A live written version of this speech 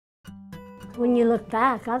when you look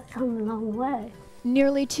back, I've come a long way.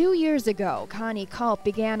 Nearly 2 years ago, Connie Culp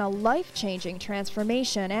began a life-changing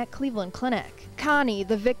transformation at Cleveland Clinic. Connie,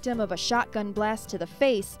 the victim of a shotgun blast to the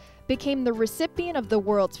face, became the recipient of the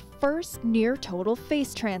world's first near-total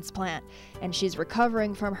face transplant, and she's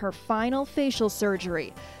recovering from her final facial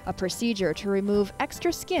surgery, a procedure to remove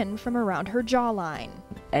extra skin from around her jawline.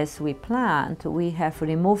 As we planned, we have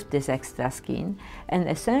removed this extra skin, and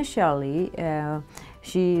essentially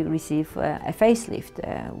she received a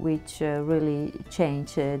facelift, which really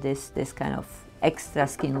changed this kind of extra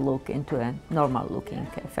skin look into a normal-looking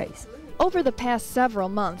face. Over the past several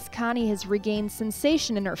months, Connie has regained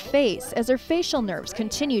sensation in her face as her facial nerves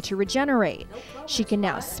continue to regenerate. She can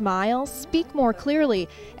now smile, speak more clearly,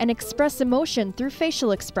 and express emotion through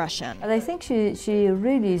facial expression. I think she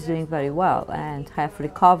really is doing very well and have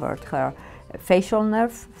recovered her facial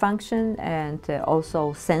nerve function and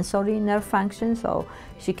also sensory nerve function, so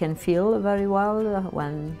she can feel very well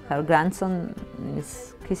when her grandson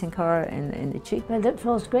is kissing her in the cheek. But it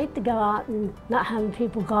feels great to go out and not having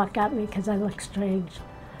people gawk at me because I look strange.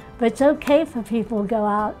 But it's okay for people to go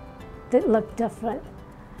out that look different.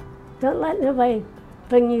 Don't let nobody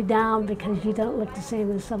bring you down because you don't look the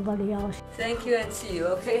same as somebody else. Thank you and see you,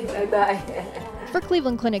 okay? Bye-bye. For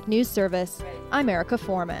Cleveland Clinic News Service, I'm Erica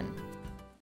Foreman.